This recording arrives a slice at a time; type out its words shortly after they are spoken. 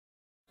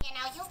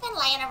know, you've been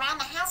laying around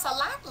the house a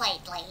lot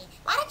lately.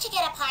 Why don't you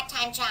get a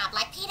part-time job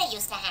like Peter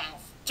used to have?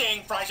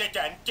 Ding, fries are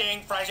done.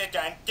 Ding, fries are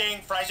done.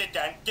 Ding, fries are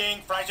done.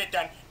 Ding, fries are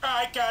done.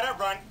 I gotta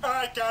run.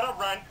 I gotta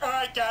run.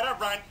 I gotta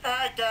run.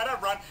 I gotta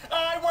run.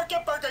 I work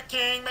at Burger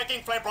King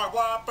making flamboyant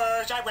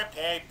whoppers. I wear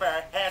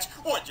paper hats.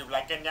 Would you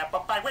like an apple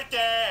pie with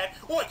that?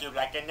 Would you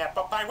like an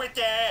apple pie with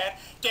that?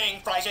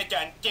 Ding, fries are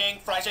done. Ding,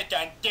 fries are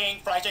done.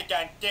 Ding, fries are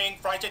done. Ding,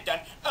 fries are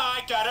done.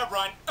 I gotta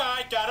run.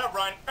 I gotta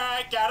run.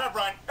 I gotta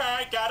run.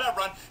 I gotta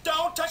run.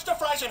 Don't touch the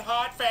fries in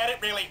hot fat. It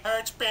really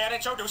hurts bad,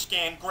 and so do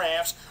skin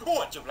grafts.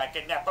 Would you like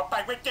an apple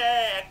pie with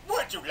that?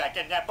 Would you like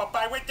an apple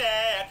pie with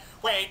that?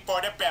 Wait for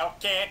the bell,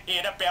 can't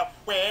hear the bell.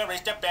 Where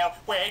is the bell?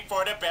 Wait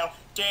for the bell.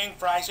 Ding,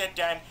 fries are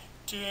done.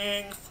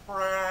 Ding,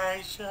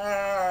 fries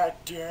are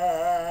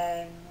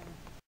done.